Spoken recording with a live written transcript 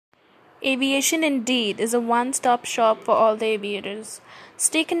Aviation Indeed is a one stop shop for all the aviators.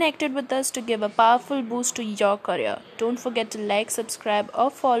 Stay connected with us to give a powerful boost to your career. Don't forget to like, subscribe,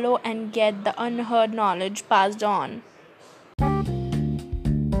 or follow and get the unheard knowledge passed on.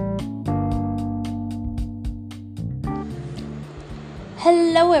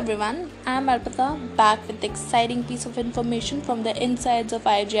 Hello everyone, I'm Arpita back with the exciting piece of information from the insides of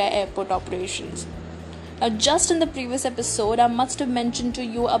IGI airport operations. Now, just in the previous episode, I must have mentioned to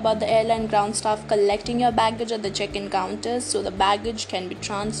you about the airline ground staff collecting your baggage at the check-in counters so the baggage can be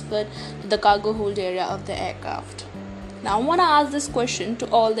transferred to the cargo hold area of the aircraft. Now, I want to ask this question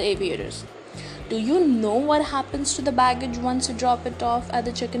to all the aviators. Do you know what happens to the baggage once you drop it off at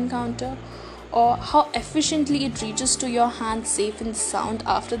the check-in counter? Or how efficiently it reaches to your hand safe and sound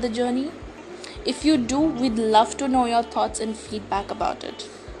after the journey? If you do, we'd love to know your thoughts and feedback about it.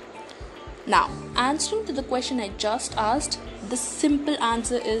 Now, answering to the question I just asked, the simple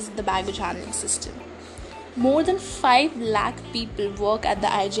answer is the baggage handling system. More than 5 lakh people work at the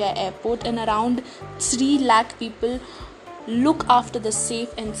IGI airport and around 3 lakh people look after the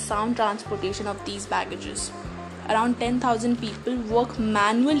safe and sound transportation of these baggages. Around 10,000 people work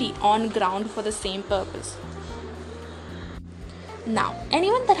manually on ground for the same purpose. Now,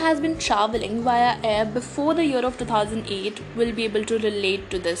 anyone that has been traveling via air before the year of 2008 will be able to relate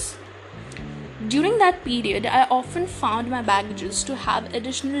to this. During that period, I often found my baggages to have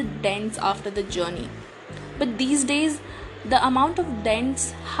additional dents after the journey. But these days, the amount of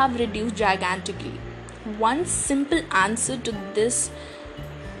dents have reduced gigantically. One simple answer to this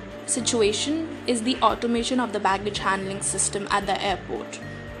situation is the automation of the baggage handling system at the airport.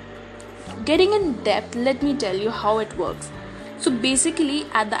 Getting in depth, let me tell you how it works. So basically,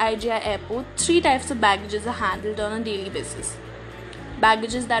 at the IGI airport, 3 types of baggages are handled on a daily basis.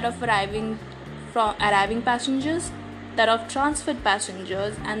 Baggages that are from arriving passengers, that of transferred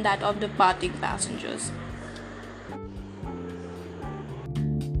passengers, and that of departing passengers.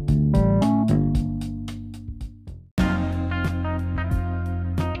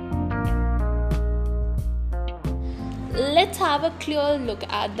 Let's have a clear look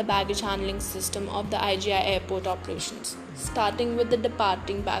at the baggage handling system of the IGI airport operations, starting with the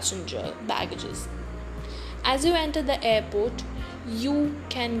departing passenger baggages. As you enter the airport, you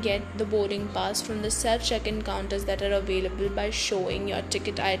can get the boarding pass from the self-check-in counters that are available by showing your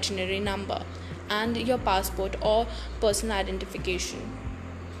ticket itinerary number and your passport or personal identification.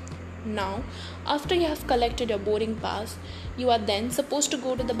 Now, after you have collected your boarding pass, you are then supposed to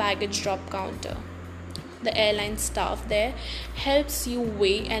go to the baggage drop counter. The airline staff there helps you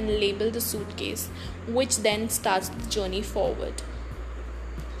weigh and label the suitcase, which then starts the journey forward.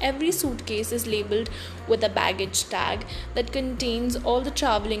 Every suitcase is labeled with a baggage tag that contains all the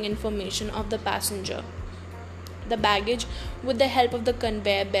traveling information of the passenger. The baggage, with the help of the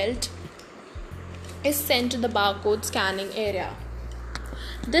conveyor belt, is sent to the barcode scanning area.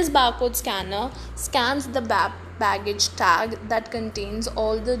 This barcode scanner scans the baggage tag that contains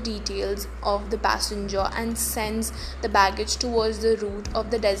all the details of the passenger and sends the baggage towards the route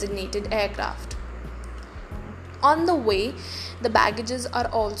of the designated aircraft. On the way, the baggages are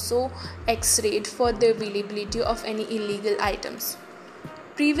also x-rayed for the availability of any illegal items.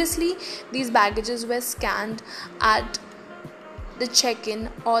 Previously, these baggages were scanned at the check-in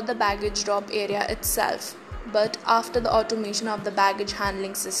or the baggage drop area itself. But after the automation of the baggage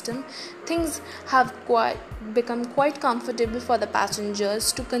handling system, things have become quite comfortable for the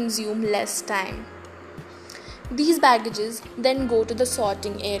passengers to consume less time. These baggages then go to the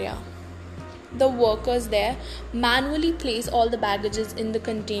sorting area. The workers there manually place all the baggages in the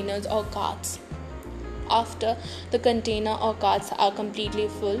containers or carts. After the container or carts are completely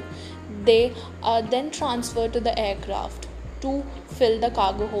full, they are then transferred to the aircraft to fill the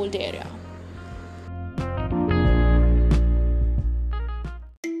cargo hold area.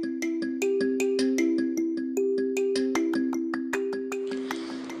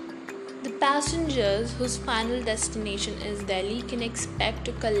 Passengers whose final destination is Delhi can expect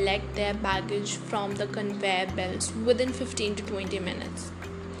to collect their baggage from the conveyor belts within 15 to 20 minutes.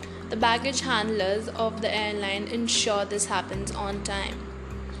 The baggage handlers of the airline ensure this happens on time.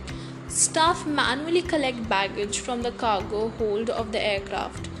 Staff manually collect baggage from the cargo hold of the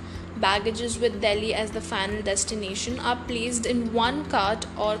aircraft. Baggages with Delhi as the final destination are placed in one cart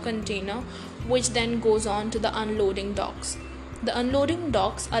or container, which then goes on to the unloading docks. The unloading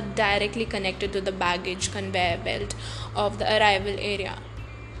docks are directly connected to the baggage conveyor belt of the arrival area.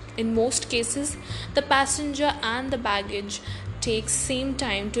 In most cases, the passenger and the baggage take same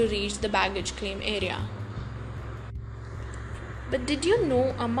time to reach the baggage claim area. But did you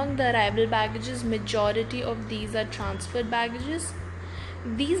know among the arrival baggages, majority of these are transferred baggages?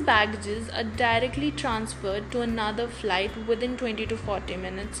 These baggages are directly transferred to another flight within 20 to 40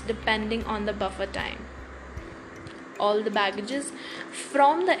 minutes, depending on the buffer time. All the baggages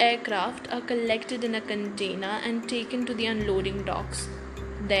from the aircraft are collected in a container and taken to the unloading docks.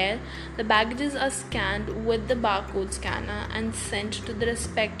 There, the baggages are scanned with the barcode scanner and sent to the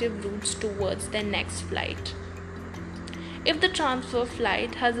respective routes towards their next flight. If the transfer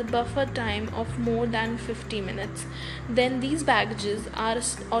flight has a buffer time of more than 50 minutes, then these baggages are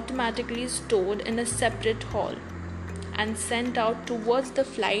automatically stored in a separate hall and sent out towards the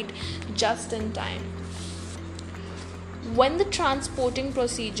flight just in time. When the transporting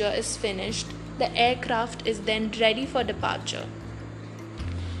procedure is finished, the aircraft is then ready for departure.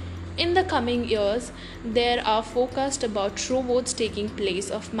 In the coming years, there are forecasts about robots taking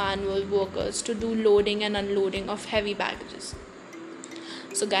place of manual workers to do loading and unloading of heavy baggages.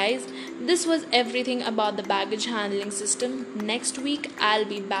 So guys, this was everything about the baggage handling system. Next week, I'll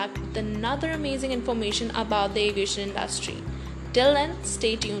be back with another amazing information about the aviation industry. Till then,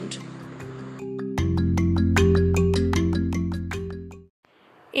 stay tuned.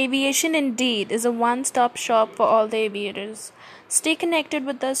 Aviation Indeed is a one-stop shop for all the aviators. Stay connected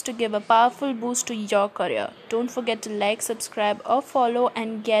with us to give a powerful boost to your career. Don't forget to like, subscribe or follow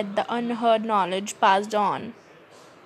and get the unheard knowledge passed on.